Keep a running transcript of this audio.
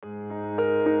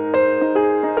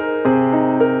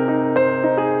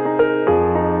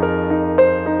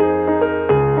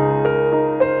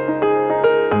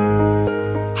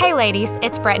ladies,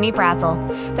 it's Brittany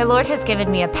Brazel. The Lord has given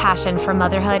me a passion for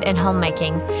motherhood and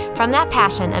homemaking. From that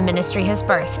passion, a ministry has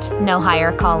birthed, No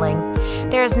Higher Calling.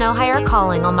 There is no higher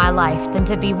calling on my life than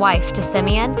to be wife to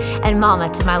Simeon and mama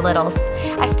to my littles.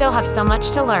 I still have so much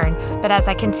to learn, but as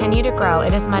I continue to grow,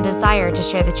 it is my desire to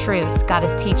share the truths God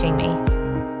is teaching me.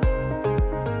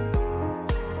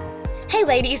 Hey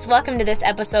ladies, welcome to this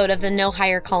episode of the No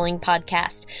Higher Calling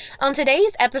podcast. On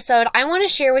today's episode, I want to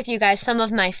share with you guys some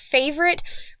of my favorite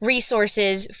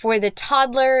resources for the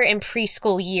toddler and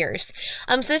preschool years.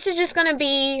 So this is just going to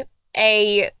be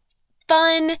a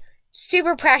fun,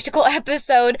 super practical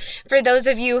episode for those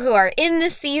of you who are in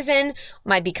this season,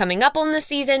 might be coming up on this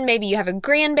season, maybe you have a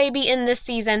grandbaby in this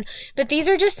season, but these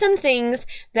are just some things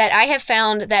that I have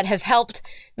found that have helped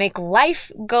make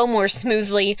life go more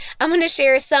smoothly. I'm going to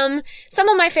share some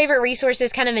of my favorite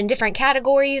resources kind of in different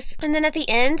categories, and then at the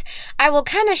end, I will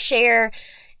kind of share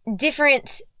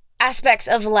different aspects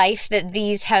of life that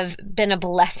these have been a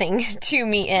blessing to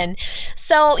me in.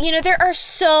 So, there are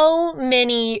so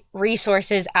many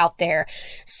resources out there,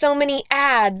 so many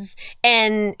ads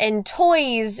and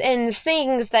toys and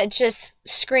things that just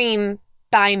scream,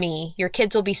 buy me. Your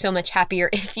kids will be so much happier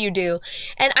if you do.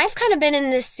 And I've kind of been in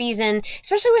this season,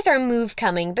 especially with our move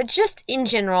coming, but just in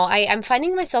general, I'm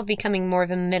finding myself becoming more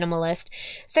of a minimalist.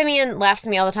 Simeon laughs at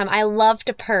me all the time. I love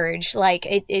to purge. Like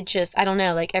it just, I don't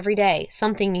know, like every day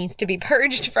something needs to be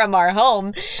purged from our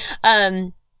home.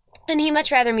 And he'd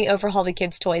much rather me overhaul the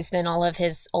kids' toys than all of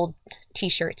his old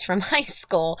t-shirts from high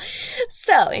school.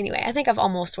 So anyway, I think I've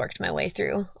almost worked my way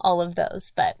through all of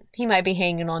those, but he might be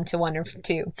hanging on to one or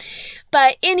two.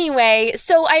 But anyway,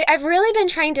 so I've really been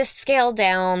trying to scale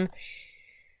down.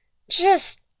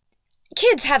 Just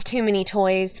kids have too many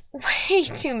toys, way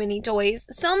too many toys,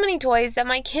 so many toys that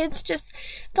my kids just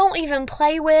don't even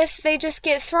play with. They just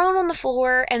get thrown on the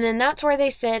floor, and then that's where they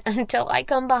sit until I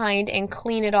come behind and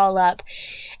clean it all up.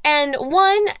 And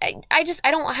one, I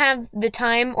don't have the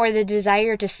time or the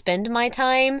desire to spend my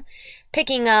time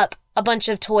picking up a bunch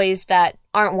of toys that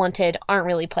aren't wanted, aren't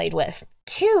really played with.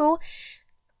 Two,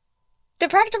 the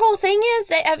practical thing is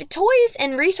that toys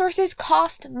and resources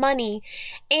cost money,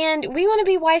 and we want to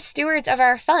be wise stewards of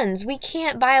our funds. We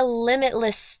can't buy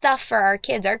limitless stuff for our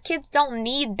kids. Our kids don't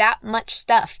need that much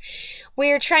stuff.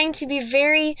 We're trying to be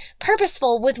very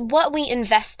purposeful with what we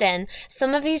invest in.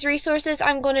 Some of these resources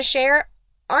I'm going to share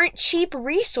aren't cheap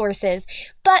resources,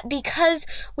 but because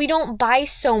we don't buy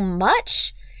so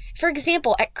much, for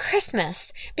example, at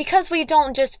Christmas, because we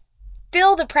don't just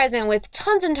fill the present with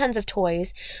tons and tons of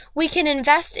toys, we can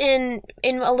invest in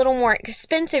a little more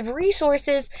expensive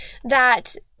resources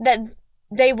that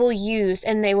they will use,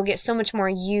 and they will get so much more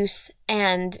use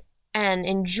and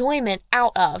enjoyment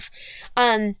out of.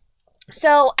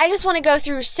 So I just want to go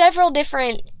through several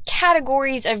different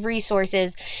categories of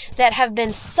resources that have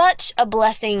been such a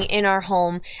blessing in our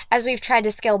home as we've tried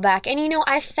to scale back. And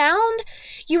I found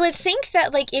you would think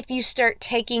that if you start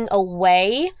taking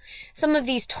away some of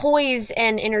these toys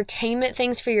and entertainment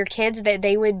things for your kids, that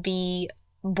they would be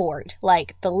bored.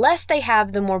 Like the less they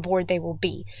have, the more bored they will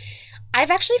be.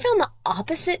 I've actually found the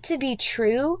opposite to be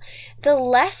true. The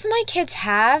less my kids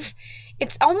have,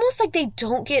 it's almost like they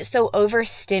don't get so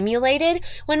overstimulated.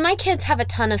 When my kids have a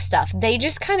ton of stuff, they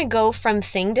just kind of go from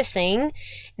thing to thing,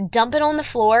 dump it on the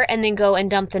floor, and then go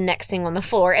and dump the next thing on the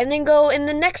floor, and then go in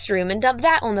the next room and dump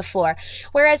that on the floor.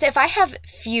 Whereas if I have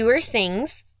fewer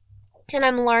things, and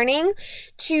I'm learning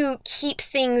to keep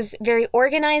things very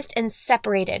organized and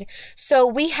separated. So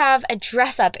we have a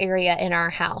dress-up area in our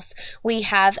house. We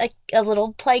have a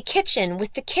little play kitchen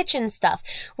with the kitchen stuff.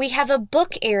 We have a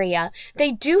book area.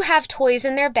 They do have toys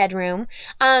in their bedroom.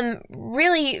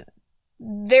 Really,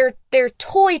 their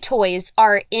toys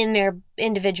are in their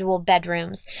individual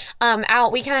bedrooms. We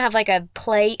kind of have like a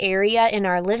play area in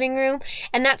our living room,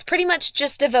 and that's pretty much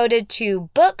just devoted to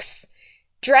books,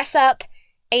 dress-up,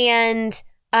 and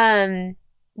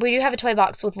we do have a toy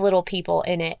box with little people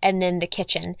in it, and then the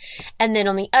kitchen. And then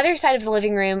on the other side of the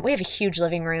living room, we have a huge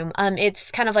living room.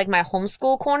 It's kind of like my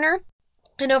homeschool corner.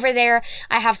 And over there,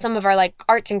 I have some of our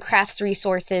arts and crafts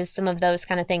resources, some of those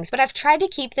kind of things. But I've tried to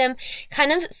keep them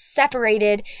kind of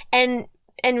separated and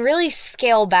really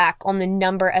scale back on the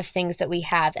number of things that we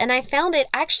have. And I found it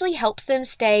actually helps them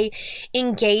stay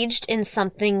engaged in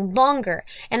something longer.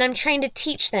 And I'm trying to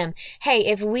teach them, hey,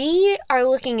 if we are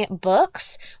looking at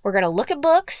books, we're going to look at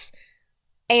books.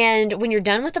 And when you're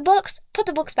done with the books, put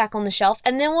the books back on the shelf,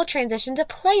 and then we'll transition to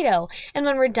Play-Doh. And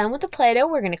when we're done with the Play-Doh,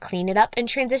 we're going to clean it up and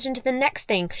transition to the next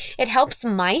thing. It helps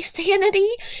my sanity,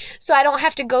 so I don't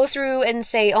have to go through and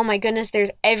say, oh my goodness,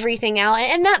 there's everything out.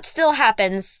 And that still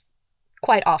happens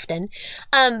quite often.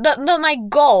 But my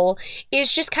goal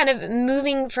is just kind of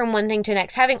moving from one thing to the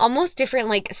next, having almost different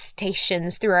like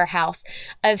stations through our house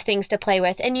of things to play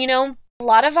with. And a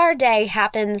lot of our day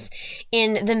happens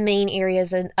in the main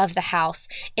areas of the house,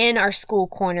 in our school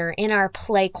corner, in our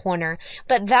play corner,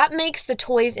 but that makes the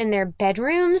toys in their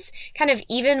bedrooms kind of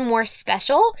even more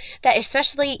special. That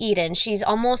especially Eden, she's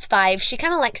almost 5, she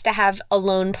kind of likes to have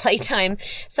alone playtime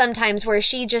sometimes where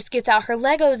she just gets out her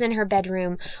Legos in her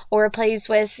bedroom or plays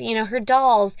with, her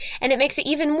dolls, and it makes it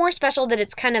even more special that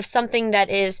it's kind of something that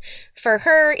is for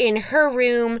her in her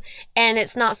room, and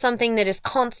it's not something that is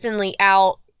constantly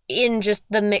out in just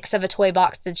the mix of a toy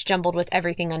box that's jumbled with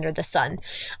everything under the sun.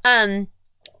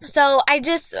 So I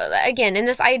just, again, in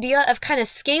this idea of kind of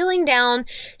scaling down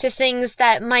to things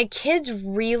that my kids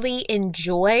really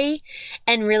enjoy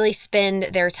and really spend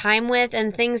their time with,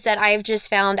 and things that I've just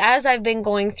found as I've been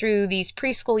going through these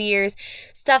preschool years,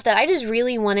 stuff that I just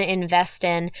really want to invest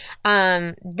in.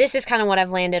 This is kind of what I've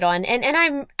landed on.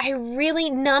 And I really,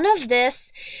 none of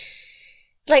this,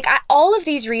 all of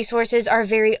these resources are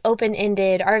very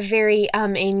open-ended, are very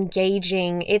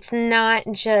engaging. It's not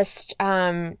just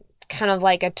kind of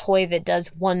like a toy that does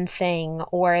one thing,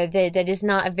 or that is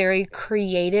not a very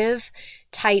creative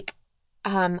type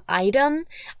item.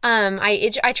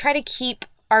 I try to keep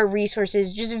our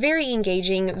resources just very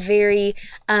engaging, very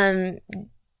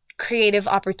creative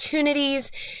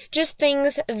opportunities, just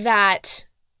things that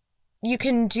you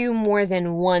can do more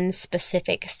than one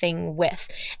specific thing with.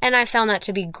 And I found that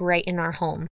to be great in our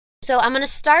home. So I'm going to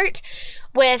start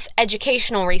with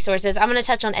educational resources. I'm going to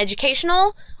touch on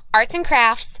educational, arts and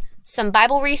crafts, some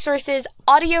Bible resources,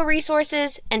 audio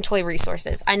resources, and toy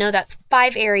resources. I know that's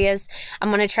 5 areas. I'm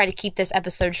going to try to keep this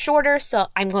episode shorter, so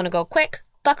I'm going to go quick.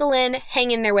 Buckle in, hang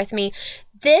in there with me.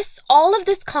 All of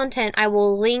this content, I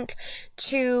will link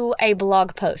to a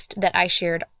blog post that I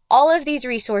shared. All of these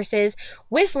resources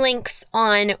with links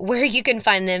on where you can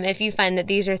find them if you find that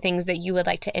these are things that you would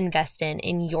like to invest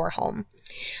in your home.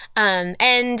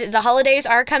 And the holidays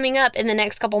are coming up in the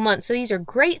next couple months, so these are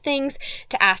great things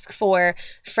to ask for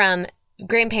from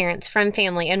grandparents, from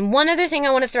family. And one other thing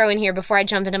I want to throw in here before I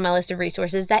jump into my list of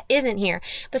resources that isn't here,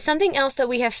 but something else that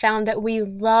we have found that we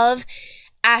love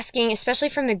asking, especially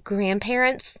from the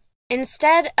grandparents,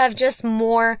 instead of just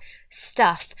more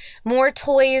stuff, more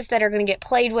toys that are going to get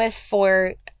played with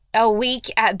for a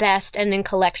week at best and then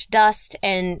collect dust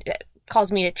and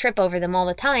cause me to trip over them all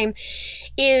the time,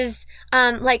 is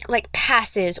like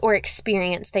passes or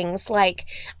experience things.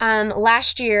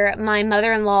 Last year, my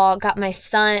mother-in-law got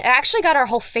got our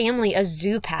whole family a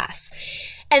zoo pass.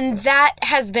 And that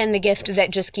has been the gift that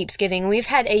just keeps giving. We've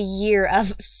had a year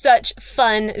of such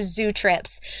fun zoo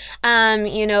trips.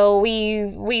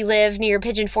 We live near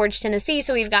Pigeon Forge, Tennessee,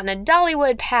 so we've gotten a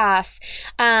Dollywood pass.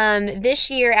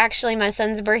 This year, actually, my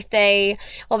son's birthday,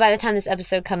 by the time this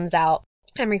episode comes out,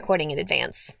 I'm recording in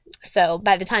advance. So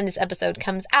by the time this episode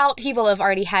comes out, he will have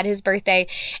already had his birthday.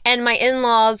 And my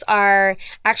in-laws are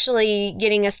actually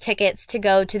getting us tickets to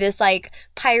go to this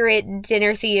pirate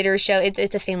dinner theater show.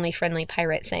 It's a family-friendly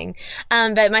pirate thing.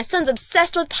 But my son's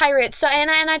obsessed with pirates. So and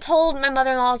I told my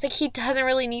mother-in-law, I was like, he doesn't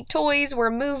really need toys.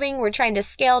 We're moving. We're trying to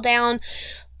scale down.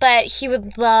 But he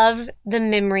would love the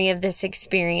memory of this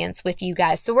experience with you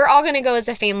guys. So we're all going to go as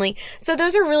a family. So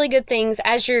those are really good things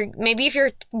as maybe if your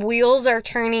wheels are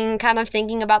turning, kind of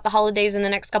thinking about the holidays in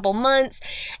the next couple months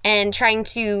and trying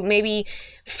to maybe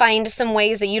find some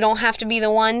ways that you don't have to be the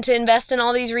one to invest in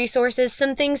all these resources,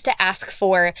 some things to ask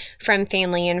for from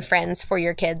family and friends for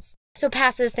your kids. So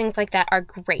passes, things like that are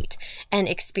great, and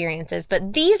experiences.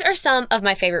 But these are some of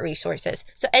my favorite resources.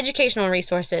 So educational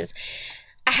resources.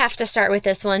 I have to start with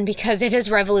this one because it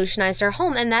has revolutionized our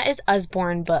home, and that is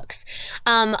Usborne Books.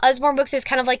 Usborne Books is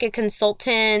kind of like a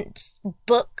consultant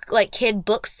book, kid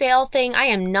book sale thing. I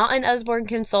am not an Usborne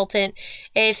consultant.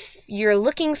 If you're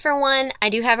looking for one, I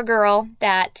do have a girl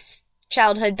that's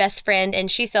childhood best friend, and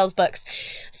she sells books.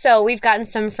 So we've gotten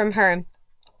some from her.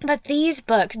 But these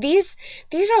books, these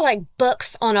are like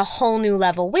books on a whole new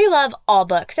level. We love all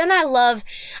books, and I love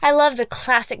the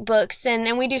classic books,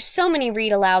 and we do so many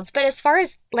read alouds. But as far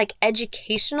as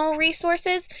educational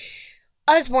resources,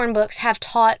 Usborne Books have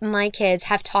taught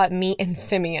me and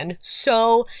Simeon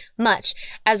so much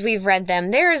as we've read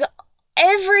them. There's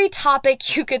every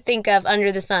topic you could think of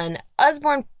under the sun.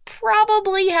 Usborne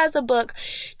probably has a book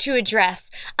to address.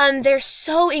 They're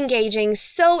so engaging,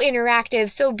 so interactive,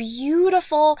 so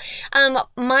beautiful.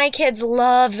 My kids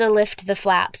love the Lift the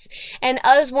Flaps, and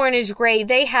Usborne is great.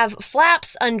 They have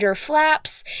flaps under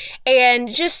flaps and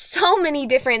just so many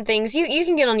different things. You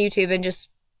can get on YouTube and just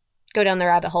go down the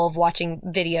rabbit hole of watching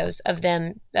videos of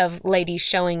them, of ladies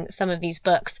showing some of these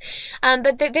books.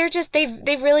 But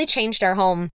they've really changed our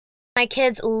home. My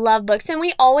kids love books, and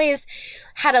we always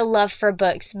had a love for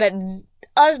books, but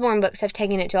Usborne books have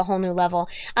taken it to a whole new level.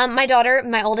 My daughter,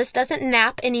 my oldest, doesn't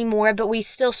nap anymore, but we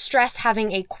still stress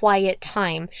having a quiet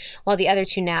time while the other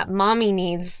two nap. Mommy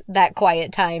needs that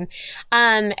quiet time.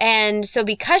 And so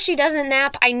because she doesn't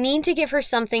nap, I need to give her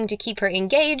something to keep her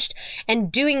engaged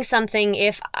and doing something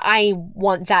if I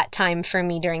want that time for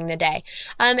me during the day.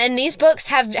 And these books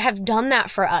have done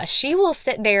that for us. She will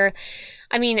sit there,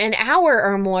 an hour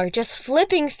or more just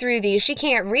flipping through these. She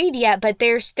can't read yet, but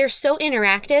they're so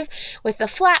interactive with the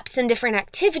flaps and different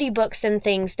activity books and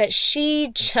things that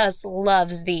she just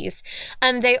loves these.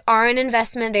 They are an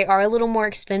investment. They are a little more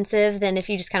expensive than if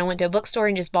you just kind of went to a bookstore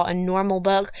and just bought a normal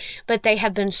book, but they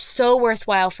have been so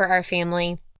worthwhile for our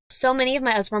family. So many of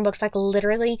my Usborne books, like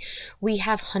literally, we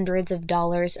have hundreds of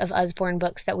dollars of Usborne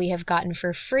books that we have gotten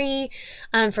for free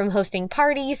from hosting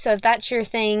parties. So if that's your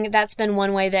thing, that's been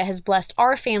one way that has blessed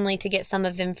our family to get some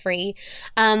of them free.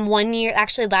 One year,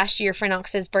 actually last year for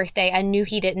Knox's birthday, I knew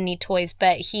he didn't need toys,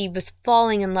 but he was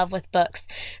falling in love with books.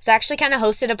 So I actually kind of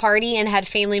hosted a party and had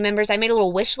family members. I made a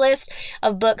little wish list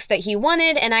of books that he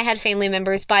wanted, and I had family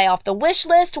members buy off the wish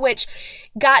list, which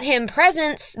got him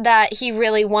presents that he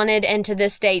really wanted and to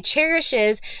this day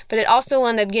cherishes, but it also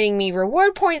ended up getting me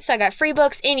reward points, so I got free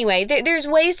books. Anyway, there's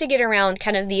ways to get around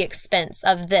kind of the expense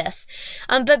of this,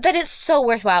 but it's so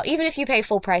worthwhile. Even if you pay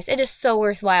full price, it is so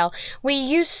worthwhile. We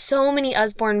use so many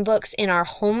Usborne books in our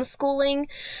homeschooling.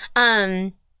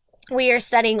 We are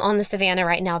studying On the Savannah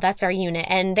right now. That's our unit.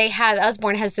 And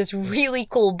Usborne has this really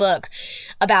cool book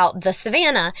about the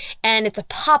Savannah, and it's a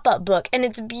pop-up book, and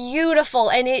it's beautiful,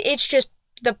 and it's just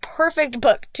the perfect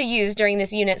book to use during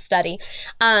this unit study.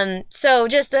 We've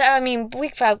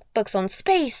got books on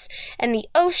space and the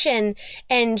ocean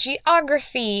and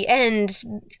geography and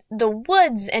the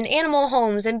woods and animal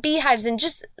homes and beehives and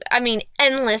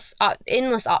endless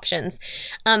options.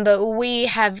 But we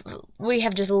have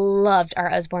just loved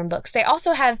our Usborne books. They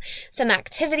also have some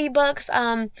activity books.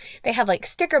 They have like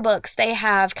sticker books. They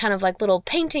have kind of like little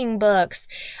painting books,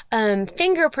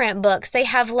 fingerprint books. They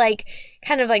have like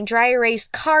kind of like dry erase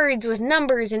cards with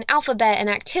numbers and alphabet and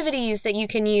activities that you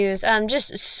can use.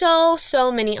 Just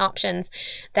so many options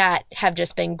that have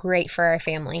just been great for our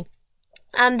family.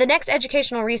 The next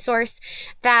educational resource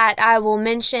that I will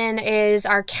mention is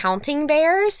our counting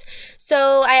bears.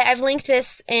 So I've linked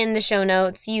this in the show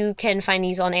notes. You can find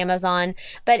these on Amazon,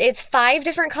 but it's 5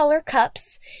 different color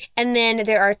cups, and then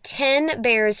there are 10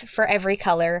 bears for every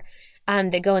color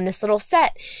that go in this little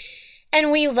set. And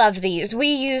we love these. We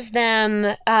use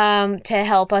them to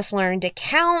help us learn to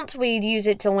count. We use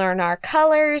it to learn our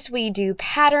colors. We do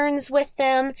patterns with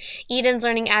them. Eden's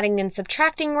learning adding and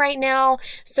subtracting right now,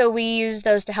 so we use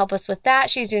those to help us with that.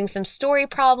 She's doing some story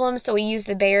problems, so we use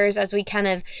the bears as we kind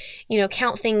of,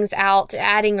 count things out,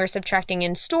 adding or subtracting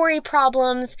in story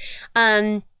problems.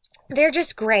 They're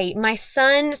just great. My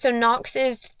son, so Knox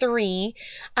is 3,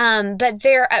 but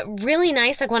they're really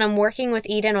nice. Like when I'm working with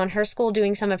Eden on her school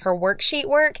doing some of her worksheet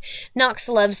work, Knox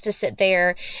loves to sit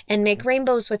there and make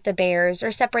rainbows with the bears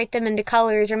or separate them into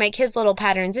colors or make his little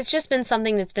patterns. It's just been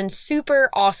something that's been super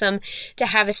awesome to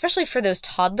have, especially for those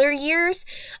toddler years.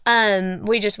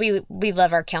 We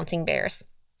love our counting bears.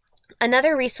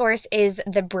 Another resource is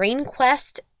the Brain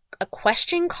Quest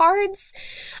question cards.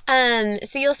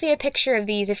 So you'll see a picture of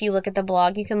these if you look at the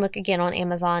blog. You can look again on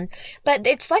Amazon. But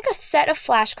it's like a set of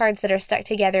flashcards that are stuck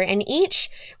together, and each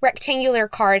rectangular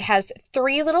card has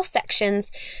 3 little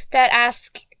sections that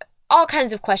ask all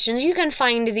kinds of questions. You can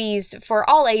find these for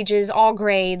all ages, all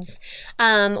grades.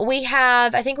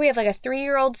 I think we have like a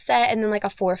 3-year-old set and then like a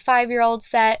 4 or 5-year-old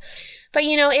set. But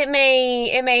it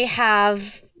may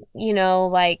have,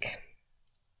 like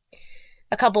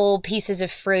a couple pieces of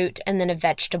fruit and then a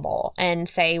vegetable, and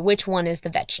say which one is the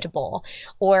vegetable.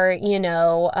 Or,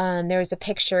 there was a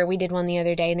picture, we did one the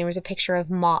other day, and there was a picture of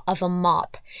a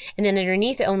mop. And then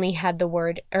underneath it only had the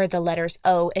word or the letters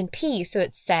O and P. So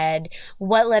it said,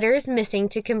 what letter is missing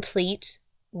to complete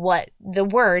what the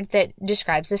word that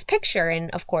describes this picture?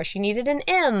 And of course you needed an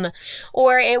M.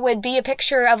 Or it would be a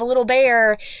picture of a little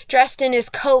bear dressed in his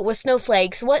coat with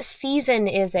snowflakes. What season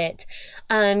is it?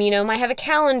 Might have a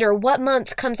calendar. What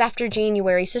month comes after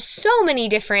January? So many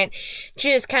different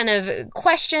just kind of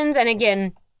questions. And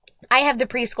again, I have the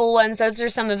preschool ones. Those are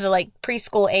some of the like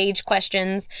preschool age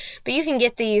questions, but you can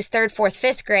get these 3rd, 4th,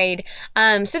 5th grade.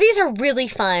 So these are really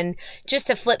fun just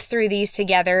to flip through these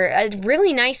together. A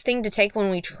really nice thing to take when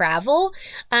we travel.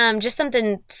 Just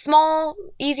something small,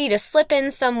 easy to slip in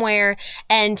somewhere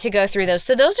and to go through those.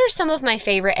 So those are some of my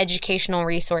favorite educational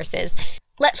resources.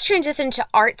 Let's transition to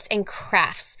arts and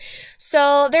crafts.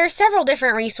 So there are several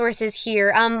different resources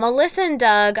here. Melissa and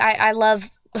Doug, I love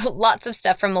lots of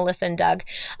stuff from Melissa and Doug.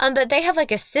 But they have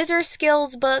like a scissor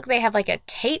skills book. They have like a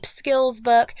tape skills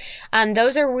book.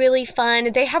 Those are really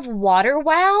fun. They have water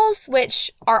wows, which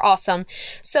are awesome.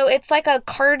 So it's like a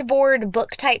cardboard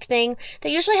book type thing that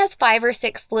usually has 5 or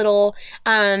 6 little,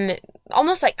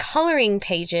 almost like coloring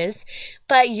pages,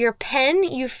 but your pen,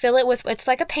 you fill it with, it's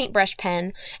like a paintbrush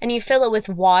pen, and you fill it with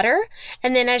water,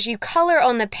 and then as you color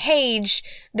on the page,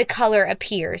 the color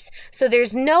appears. So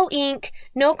there's no ink,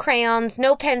 no crayons,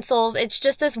 no pencils, it's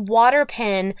just this water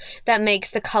pen that makes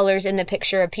the colors in the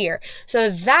picture appear. So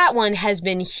that one has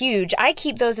been huge. I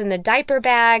keep those in the diaper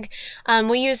bag.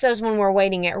 We use those when we're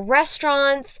waiting at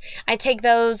restaurants. I take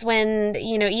those when,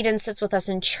 Eden sits with us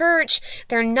in church.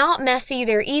 They're not messy,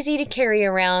 they're easy to carry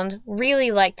around. Really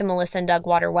like the Melissa and Doug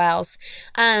water wows.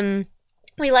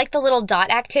 We like the little dot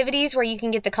activities where you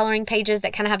can get the coloring pages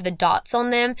that kind of have the dots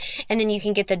on them, and then you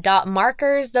can get the dot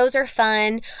markers. Those are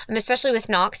fun, especially with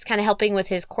Knox kind of helping with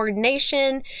his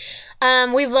coordination.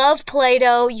 We love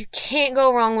Play-Doh. You can't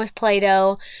go wrong with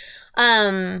Play-Doh.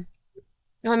 I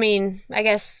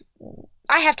guess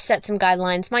I have to set some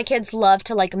guidelines. My kids love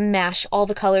to like mash all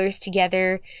the colors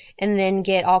together and then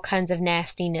get all kinds of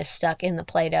nastiness stuck in the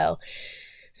Play-Doh.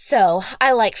 So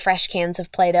I like fresh cans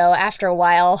of Play-Doh. After a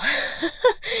while,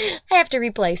 I have to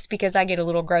replace because I get a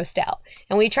little grossed out.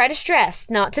 And we try to stress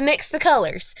not to mix the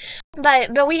colors.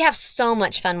 But we have so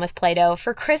much fun with Play-Doh.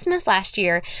 For Christmas last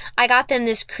year, I got them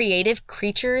this Creative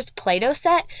Creatures Play-Doh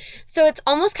set. So it's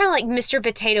almost kind of like Mr.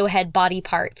 Potato Head body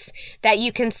parts that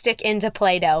you can stick into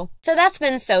Play-Doh. So that's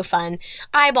been so fun.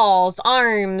 Eyeballs,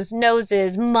 arms,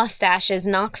 noses, mustaches.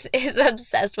 Knox is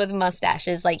obsessed with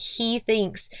mustaches. Like, he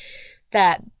thinks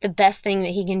that the best thing that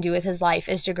he can do with his life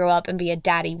is to grow up and be a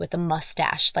daddy with a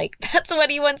mustache. Like, that's what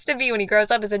he wants to be when he grows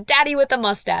up, is a daddy with a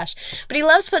mustache. But he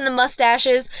loves putting the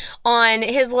mustaches on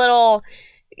his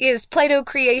Play-Doh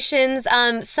creations.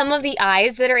 Some of the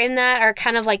eyes that are in that are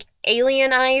kind of like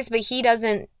alien eyes, but he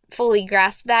doesn't fully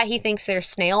grasp that. He thinks they're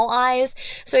snail eyes.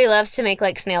 So he loves to make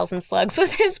like snails and slugs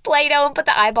with his Play-Doh and put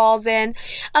the eyeballs in.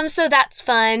 So that's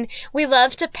fun. We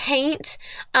love to paint.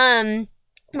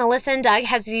 Melissa and Doug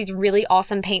has these really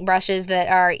awesome paintbrushes that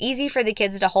are easy for the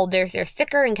kids to hold. They're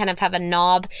thicker and kind of have a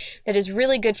knob that is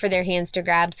really good for their hands to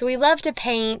grab. So we love to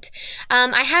paint.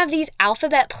 I have these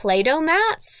alphabet Play-Doh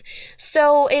mats.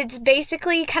 So it's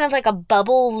basically kind of like a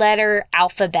bubble letter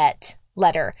alphabet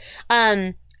letter.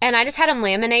 And I just had them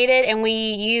laminated, and we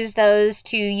use those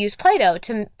to use Play-Doh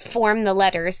to form the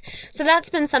letters. So that's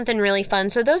been something really fun.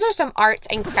 So those are some arts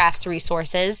and crafts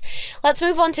resources. Let's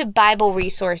move on to Bible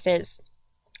resources.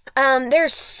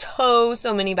 There's so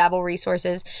many Bible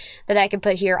resources that I could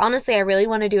put here. Honestly, I really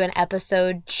want to do an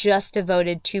episode just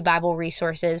devoted to Bible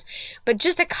resources, but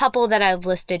just a couple that I've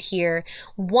listed here.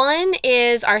 One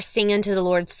is our Sing Unto the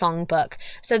Lord songbook.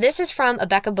 So this is from a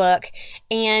Becca book,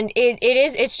 and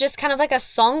it's just kind of like a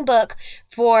songbook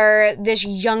for this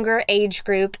younger age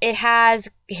group. It has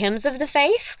hymns of the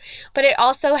faith, but it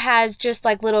also has just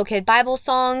like little kid Bible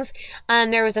songs.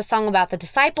 There was a song about the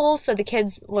disciples, so the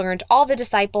kids learned all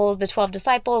the 12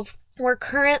 disciples. We're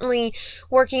currently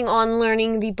working on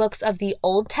learning the books of the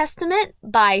Old Testament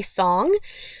by song.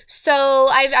 So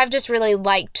I've just really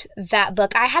liked that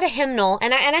book. I had a hymnal,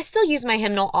 and I still use my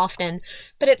hymnal often,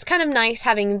 but it's kind of nice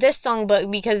having this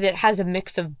songbook because it has a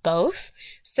mix of both.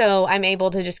 So I'm able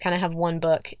to just kind of have one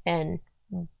book and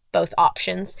both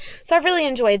options. So I've really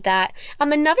enjoyed that.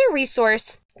 Another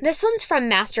resource, this one's from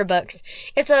Master Books.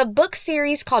 It's a book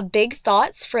series called Big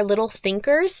Thoughts for Little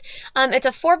Thinkers. It's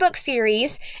a 4-book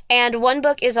series, and one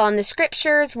book is on the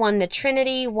scriptures, one the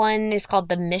Trinity, one is called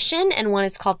the Mission, and one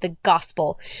is called the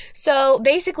Gospel. So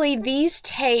basically these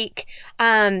take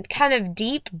kind of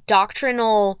deep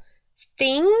doctrinal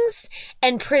things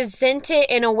and present it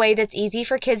in a way that's easy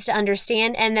for kids to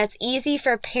understand, and that's easy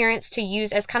for parents to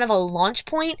use as kind of a launch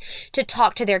point to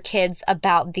talk to their kids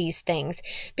about these things.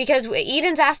 Because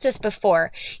Eden's asked us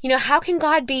before, how can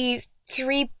God be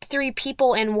three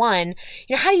people in one?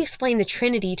 How do you explain the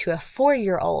Trinity to a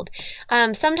 4-year-old?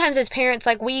 Sometimes as parents,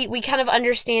 like we kind of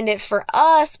understand it for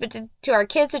us, but to our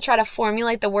kids to try to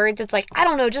formulate the words, it's like, I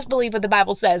don't know, just believe what the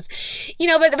Bible says,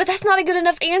 but that's not a good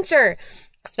enough answer.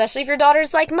 especially if your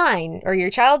daughter's like mine or your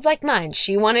child's like mine.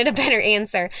 She wanted a better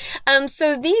answer.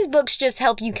 So these books just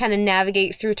help you kind of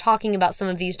navigate through talking about some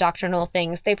of these doctrinal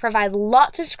things. They provide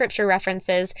lots of scripture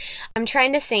references. I'm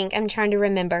trying to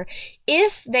remember.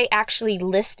 If they actually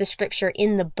list the scripture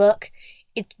in the book,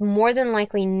 it's more than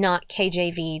likely not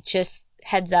KJV. Just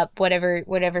heads up,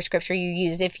 whatever scripture you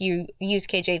use, if you use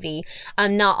KJV.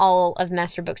 Not all of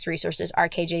Master Books resources are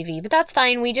KJV, but that's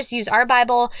fine. We just use our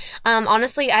Bible.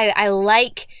 Honestly, I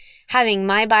like having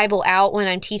my Bible out when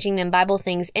I'm teaching them Bible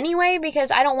things anyway, because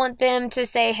I don't want them to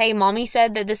say, hey, mommy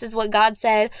said that this is what God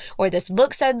said, or this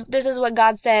book said this is what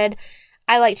God said.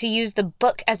 I like to use the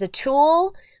book as a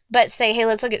tool, but say, hey,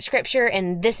 let's look at scripture,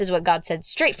 and this is what God said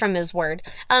straight from his word.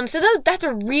 So that's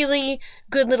a really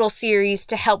good little series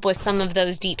to help with some of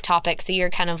those deep topics that you're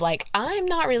kind of like, I'm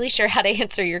not really sure how to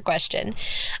answer your question.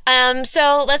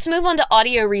 So let's move on to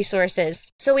audio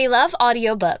resources. So we love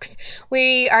audiobooks.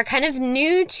 We are kind of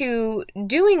new to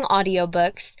doing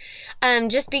audiobooks,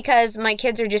 just because my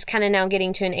kids are just kind of now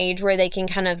getting to an age where they can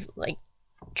kind of like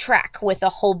track with a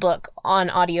whole book on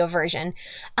audio version.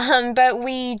 But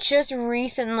we just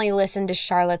recently listened to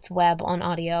Charlotte's Web on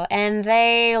audio, and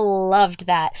they loved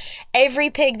that. Every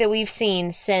pig that we've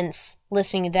seen since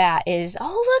listening to that is,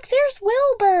 oh, look, there's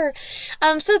Wilbur.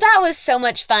 So that was so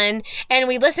much fun, and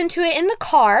we listened to it in the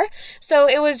car. So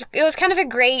it was kind of a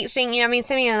great thing. I mean,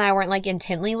 Simeon and I weren't like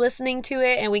intently listening to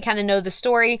it, and we kind of know the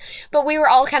story, but we were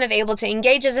all kind of able to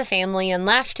engage as a family and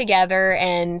laugh together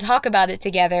and talk about it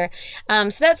together. So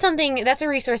that's a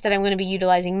resource that I'm going to be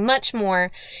utilizing much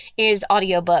more, is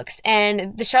audiobooks.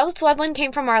 And the Charlotte's Web one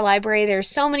came from our library. There's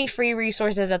so many free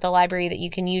resources at the library that you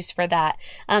can use for that.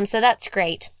 So that's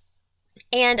great.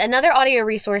 And another audio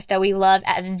resource that we love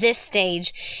at this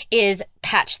stage is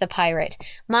Patch the Pirate.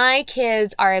 My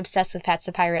kids are obsessed with Patch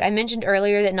the Pirate. I mentioned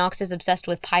earlier that Knox is obsessed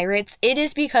with pirates. It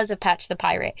is because of Patch the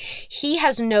Pirate. He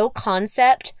has no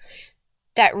concept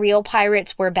that real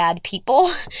pirates were bad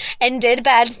people and did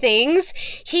bad things.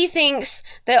 He thinks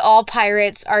that all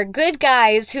pirates are good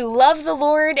guys who love the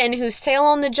Lord and who sail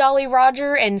on the Jolly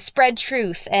Roger and spread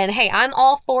truth. And hey, I'm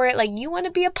all for it. Like, you want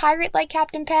to be a pirate like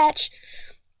Captain Patch?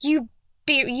 You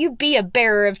be a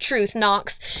bearer of truth,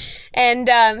 Knox. And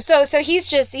so he's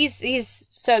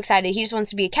so excited. He just wants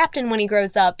to be a captain when he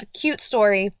grows up. Cute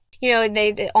story.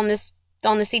 They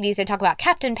on the CDs they talk about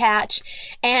Captain Patch,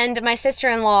 and my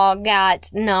sister-in-law got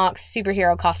Knox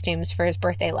superhero costumes for his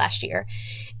birthday last year.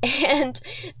 And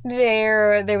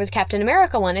there was Captain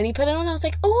America one, and he put it on. I was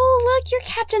like, oh, look, you're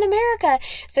Captain America.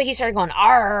 So he started going,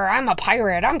 arr, I'm a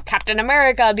pirate, I'm Captain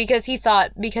America, because he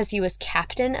thought because he was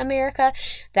Captain America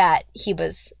that he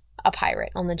was a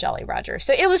pirate on the Jolly Roger.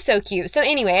 So it was so cute. So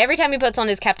anyway, every time he puts on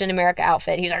his Captain America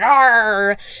outfit, he's like,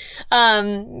 arr.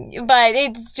 But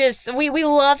it's just, we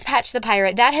love Patch the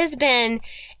Pirate. That has been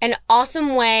an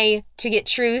awesome way to get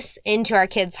truth into our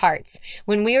kids' hearts.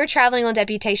 When we were traveling on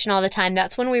deputation all the time,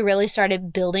 that's when we really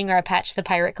started building our Patch the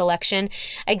Pirate collection.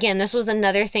 Again, this was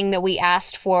another thing that we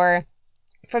asked for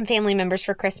from family members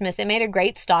for Christmas. It made a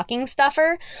great stocking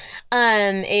stuffer,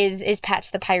 is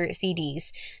Patch the Pirate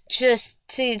CDs. Just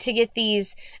to get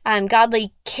these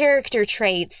godly character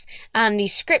traits,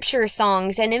 these scripture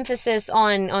songs, and emphasis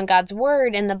on God's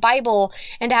word and the Bible,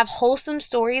 and to have wholesome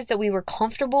stories that we were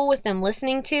comfortable with them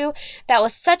listening to. That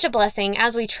was such a blessing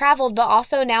as we traveled, but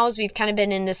also now as we've kind of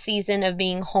been in the season of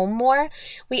being home more,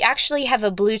 we actually have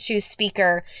a Bluetooth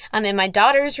speaker in my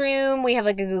daughter's room. We have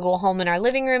like a Google Home in our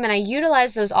living room, and I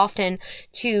utilize those often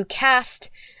to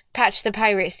cast Patch the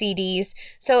Pirate CDs.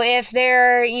 So if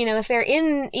they're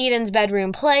in Eden's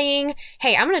bedroom playing,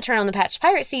 hey, I'm going to turn on the Patch the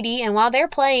Pirate CD, and while they're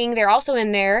playing, they're also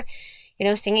in there,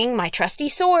 singing My Trusty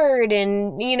Sword,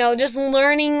 and, just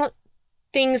learning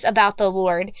things about the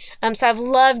Lord. So I've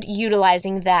loved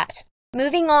utilizing that.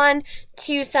 Moving on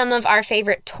to some of our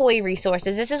favorite toy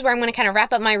resources. This is where I'm going to kind of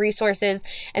wrap up my resources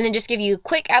and then just give you a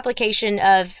quick application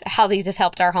of how these have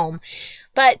helped our home.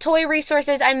 But toy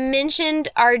resources, I mentioned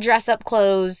our dress-up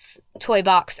clothes toy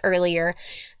box earlier.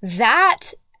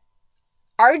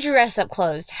 Our dress-up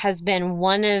clothes has been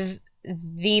one of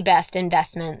the best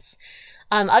investments.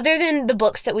 Other than the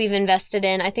books that we've invested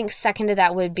in, I think second to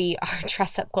that would be our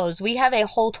dress-up clothes. We have a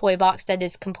whole toy box that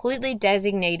is completely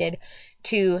designated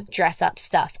to dress up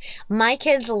stuff. My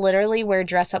kids literally wear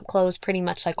dress-up clothes pretty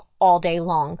much like all day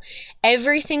long.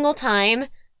 Every single time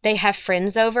they have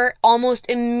friends over, almost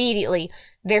immediately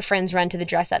their friends run to the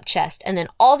dress up chest. And then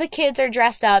all the kids are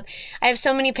dressed up. I have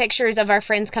so many pictures of our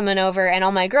friends coming over, and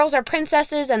all my girls are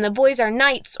princesses and the boys are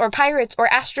knights or pirates or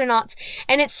astronauts.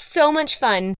 And it's so much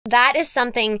fun. That is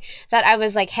something that I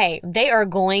was like, hey, they are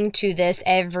going to this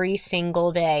every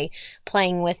single day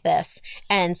playing with this.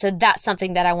 And so that's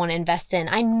something that I want to invest in.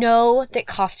 I know that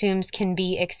costumes can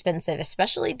be expensive,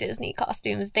 especially Disney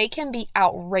costumes. They can be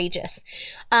outrageous.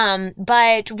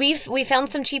 But we found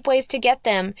some cheap ways to get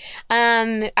them.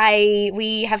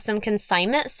 We have some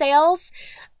consignment sales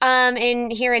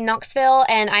here in Knoxville,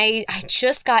 and I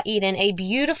just got Eden a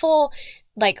beautiful,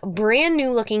 like, brand new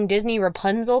looking Disney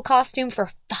Rapunzel costume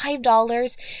for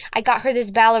 $5. I got her this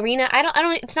ballerina.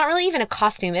 It's not really even a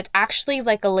costume. It's actually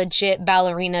like a legit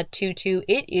ballerina tutu.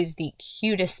 It is the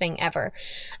cutest thing ever.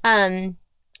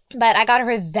 But I got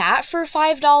her that for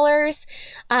 $5.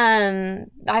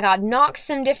 I got Knox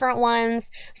some different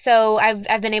ones. So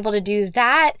I've been able to do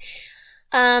that.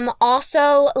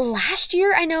 Also last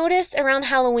year I noticed around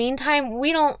Halloween time,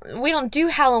 we don't do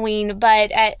Halloween,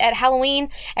 but at Halloween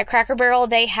at Cracker Barrel,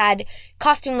 they had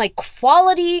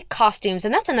quality costumes.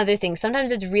 And that's another thing.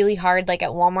 Sometimes it's really hard. Like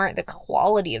at Walmart, the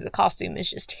quality of the costume is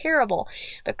just terrible.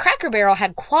 But Cracker Barrel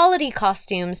had quality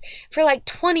costumes for like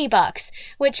 $20,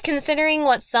 which, considering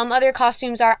what some other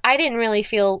costumes are, I didn't really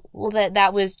feel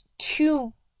that was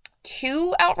too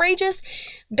outrageous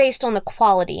based on the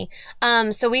quality.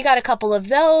 So we got a couple of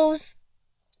those.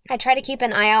 I try to keep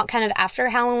an eye out kind of after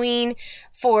Halloween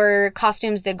for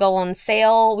costumes that go on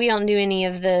sale. We don't do any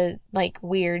of the like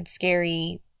weird,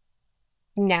 scary,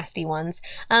 nasty ones.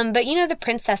 But the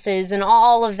princesses and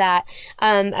all of that,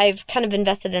 I've kind of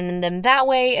invested in them that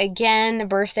way. Again,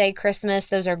 birthday, Christmas,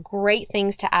 those are great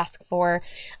things to ask for.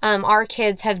 Our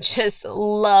kids have just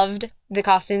loved the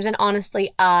costumes, and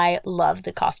honestly, I love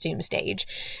the costume stage.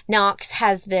 Knox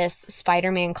has this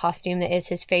Spider-Man costume that is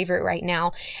his favorite right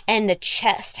now, and the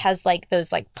chest has like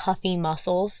those like puffy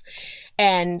muscles,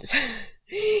 and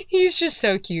he's just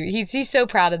so cute. He's so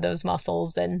proud of those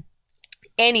muscles. And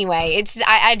anyway,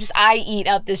 I eat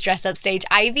up this dress up stage.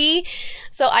 Ivy's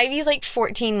like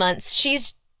 14 months.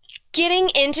 She's getting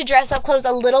into dress up clothes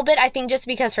a little bit, I think, just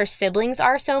because her siblings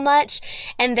are so much,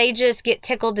 and they just get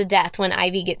tickled to death when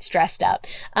Ivy gets dressed up.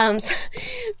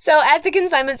 So at the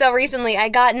consignment sale recently, I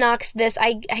got Knox this,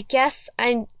 I guess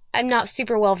I'm not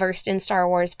super well versed in Star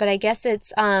Wars, but I guess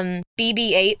it's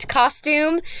BB-8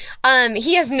 costume.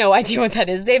 He has no idea what that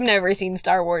is. They've never seen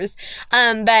Star Wars.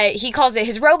 But he calls it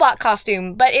his robot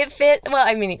costume. But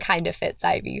it kind of fits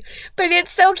Ivy. But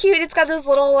it's so cute. It's got this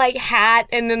little like hat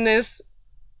and then this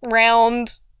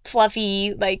round,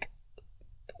 fluffy, like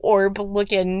orb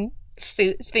looking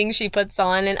suit thing she puts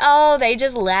on, and they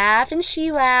just laugh and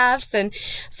she laughs, and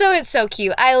so it's so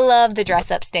cute. I love the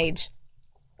dress up stage.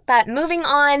 But moving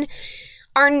on,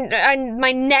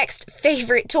 my next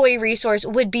favorite toy resource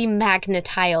would be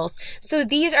Magna-Tiles. So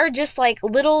these are just like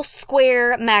little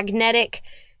square magnetic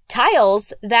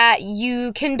tiles that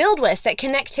you can build with that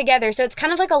connect together. So it's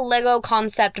kind of like a Lego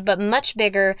concept, but much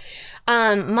bigger.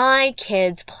 My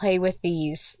kids play with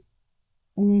these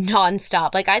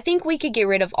nonstop. Like, I think we could get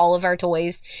rid of all of our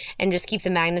toys and just keep the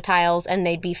Magna-Tiles and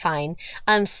they'd be fine.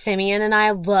 Simeon and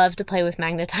I love to play with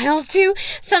Magna-Tiles too.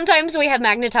 Sometimes we have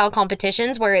Magna-Tile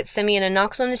competitions where it's Simeon and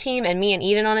Knox on a team and me and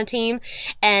Eden on a team.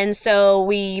 And so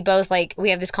we both we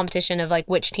have this competition of like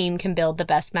which team can build the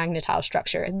best Magna-Tile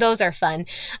structure. Those are fun.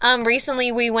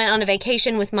 Recently we went on a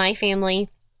vacation with my family.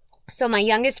 So my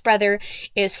youngest brother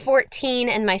is 14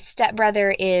 and my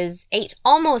stepbrother is 8,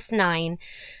 almost 9.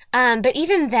 But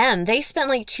even them, they spent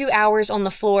like 2 hours on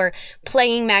the floor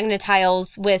playing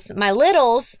Magna-Tiles with my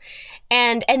littles,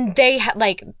 and they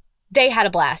had a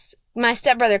blast. My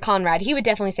stepbrother Conrad, he would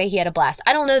definitely say he had a blast.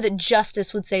 I don't know that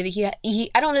Justice would say that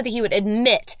I don't know that he would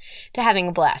admit to having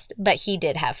a blast, but he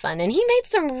did have fun, and he made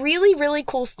some really, really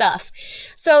cool stuff.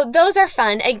 So those are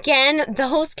fun. Again,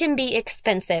 those can be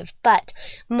expensive, but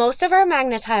most of our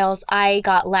Magna-Tiles I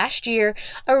got last year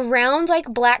around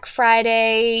like Black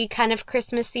Friday, kind of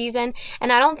Christmas season,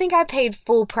 and I don't think I paid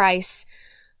full price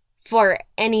for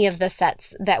any of the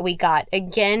sets that we got.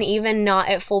 Again, even not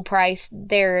at full price,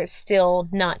 they're still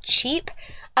not cheap.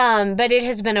 But it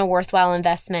has been a worthwhile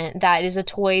investment. That is a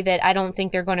toy that I don't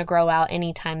think they're going to grow out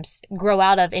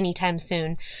of anytime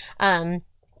soon.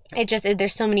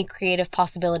 There's so many creative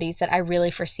possibilities that I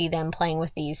really foresee them playing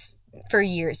with these for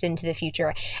years into the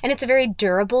future. And it's a very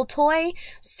durable toy,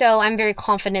 so I'm very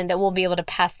confident that we'll be able to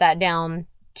pass that down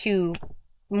to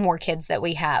more kids that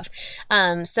we have.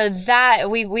 So that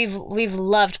we've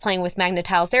loved playing with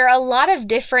Magna-Tiles. There are a lot of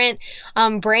different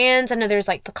brands. I know there's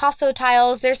like Picasso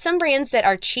tiles. There's some brands that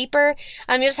are cheaper.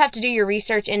 You just have to do your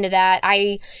research into that.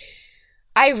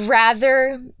 I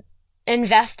rather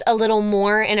invest a little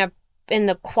more in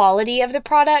the quality of the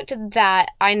product that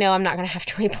I know I'm not going to have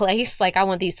to replace. Like, I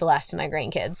want these to last to my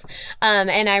grandkids.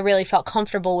 And I really felt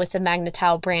comfortable with the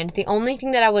Magna-Tile brand. The only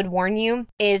thing that I would warn you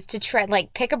is to try,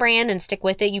 like, pick a brand and stick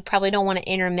with it. You probably don't want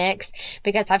to intermix,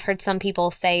 because I've heard some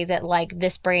people say that, like,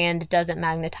 this brand doesn't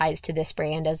magnetize to this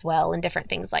brand as well and different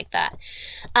things like that.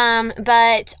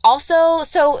 But also,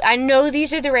 so I know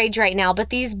these are the rage right now, but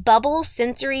these bubble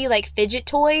sensory, like, fidget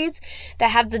toys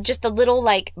that have just the little,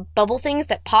 like, bubble things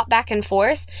that pop back and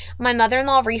forth. My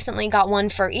mother-in-law recently got one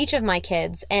for each of my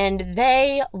kids, and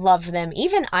they love them.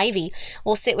 Even Ivy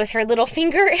will sit with her little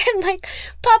finger and, like,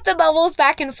 pop the bubbles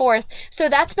back and forth. So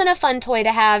that's been a fun toy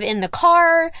to have in the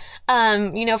car.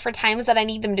 For times that I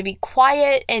need them to be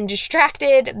quiet and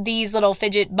distracted, these little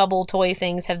fidget bubble toy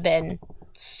things have been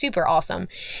super awesome.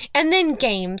 And then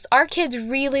games. Our kids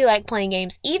really like playing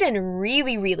games. Eden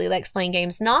really, really likes playing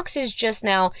games. Knox is just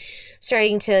now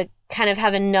starting to kind of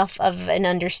have enough of an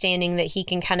understanding that he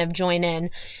can kind of join in.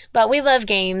 But we love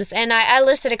games, and I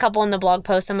listed a couple in the blog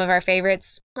post, some of our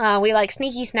favorites. We like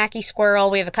Sneaky Snacky Squirrel.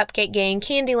 We have a cupcake game.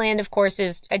 Candyland, of course,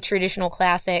 is a traditional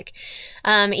classic.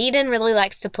 Eden really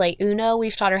likes to play Uno.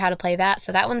 We've taught her how to play that,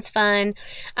 so that one's fun.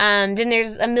 Then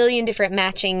there's a million different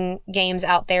matching games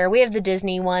out there. We have the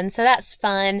Disney one, so that's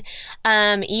fun.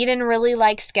 Eden really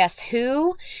likes Guess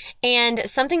Who. And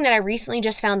something that I recently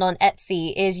just found on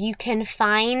Etsy is you can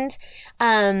find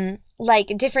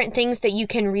like different things that you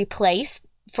can replace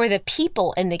for the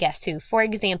people in the Guess Who. For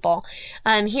example,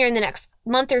 here in the next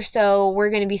month or so, we're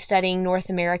going to be studying North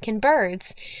American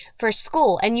birds for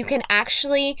school, and you can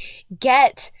actually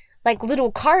get like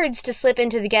little cards to slip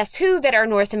into the Guess Who that are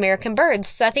North American birds.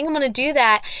 So I think I'm going to do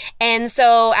that. And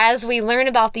so as we learn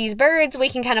about these birds, we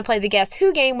can kind of play the Guess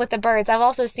Who game with the birds. I've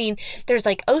also seen there's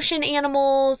like ocean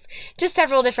animals, just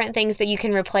several different things that you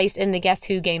can replace in the Guess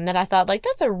Who game that I thought, like,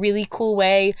 that's a really cool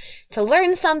way to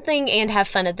learn something and have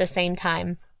fun at the same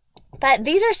time. But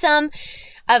these are some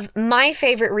of my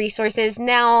favorite resources.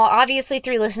 Now, obviously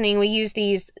through listening, we use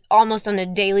these almost on a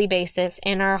daily basis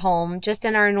in our home, just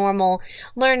in our normal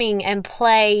learning and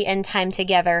play and time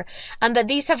together. But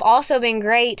these have also been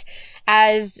great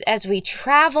as we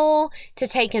travel, to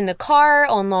take in the car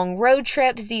on long road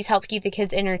trips. These help keep the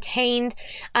kids entertained.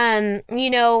 When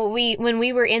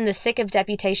we were in the thick of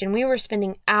deputation, we were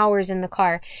spending hours in the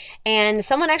car, and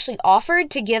someone actually offered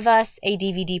to give us a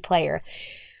DVD player.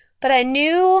 But I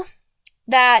knew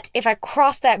that if I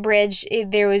crossed that bridge,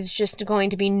 there was just going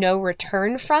to be no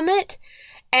return from it.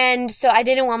 And so I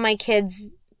didn't want my kids,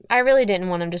 I really didn't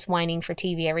want them just whining for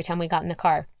TV every time we got in the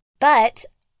car. But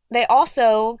they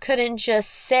also couldn't just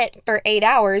sit for 8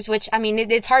 hours, which, I mean,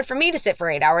 it's hard for me to sit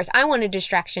for 8 hours. I want a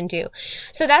distraction too.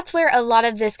 So that's where a lot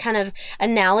of this kind of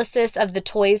analysis of the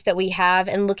toys that we have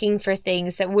and looking for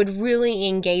things that would really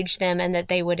engage them and that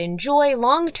they would enjoy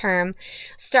long term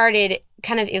started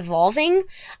kind of evolving.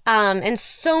 And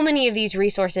so many of these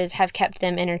resources have kept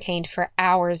them entertained for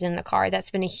hours in the car. That's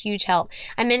been a huge help.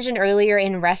 I mentioned earlier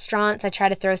in restaurants, I try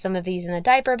to throw some of these in the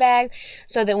diaper bag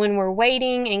so that when we're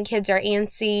waiting and kids are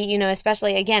antsy,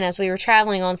 especially again, as we were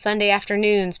traveling on Sunday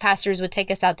afternoons, pastors would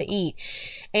take us out to eat.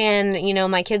 And,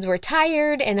 my kids were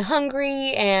tired and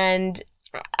hungry, and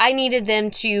I needed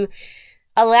them to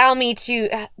allow me to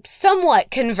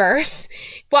somewhat converse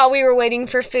while we were waiting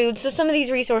for food. So some of these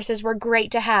resources were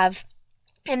great to have.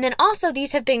 And then also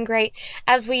these have been great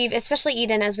especially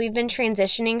Eden, as we've been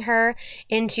transitioning her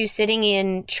into sitting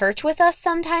in church with us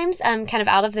sometimes, kind of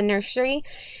out of the nursery.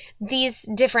 These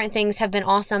different things have been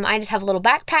awesome. I just have a little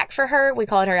backpack for her. We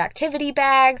call it her activity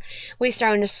bag. We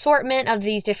throw an assortment of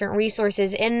these different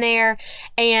resources in there,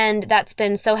 and that's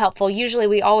been so helpful. Usually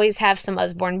we always have some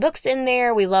Usborne books in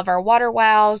there. We love our Water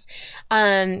Wows.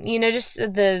 Just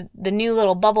the new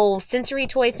little bubble sensory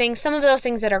toy things. Some of those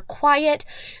things that are quiet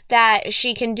that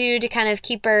she can do to kind of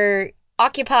keep her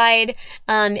occupied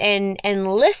and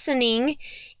listening,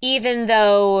 even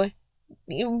though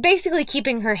basically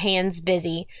keeping her hands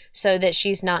busy so that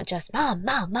she's not just,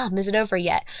 Mom, is it over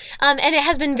yet? And it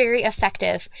has been very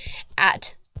effective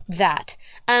at that.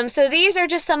 So these are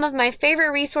just some of my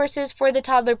favorite resources for the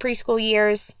toddler preschool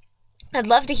years. I'd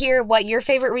love to hear what your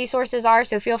favorite resources are,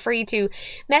 so feel free to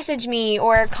message me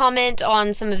or comment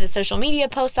on some of the social media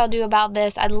posts I'll do about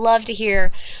this. I'd love to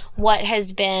hear what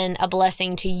has been a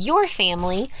blessing to your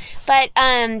family. But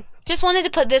just wanted to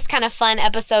put this kind of fun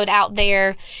episode out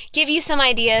there, give you some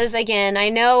ideas. Again, I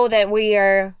know that we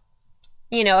are,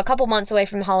 a couple months away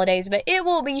from the holidays, but it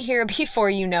will be here before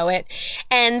you know it.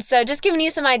 And so just giving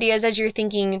you some ideas as you're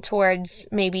thinking towards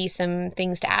maybe some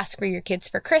things to ask for your kids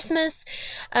for Christmas,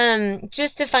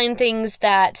 just to find things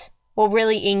that will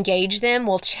really engage them,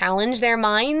 will challenge their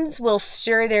minds, will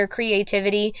stir their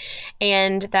creativity,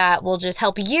 and that will just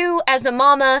help you as a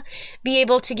mama be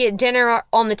able to get dinner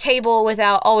on the table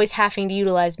without always having to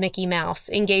utilize Mickey Mouse,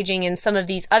 engaging in some of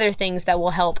these other things that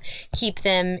will help keep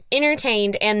them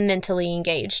entertained and mentally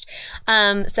engaged.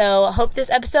 So I hope this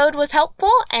episode was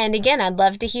helpful. And again, I'd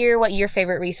love to hear what your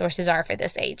favorite resources are for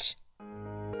this age.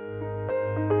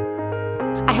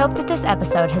 I hope that this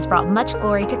episode has brought much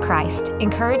glory to Christ,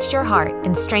 encouraged your heart,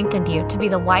 and strengthened you to be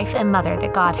the wife and mother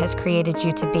that God has created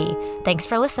you to be. Thanks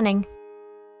for listening.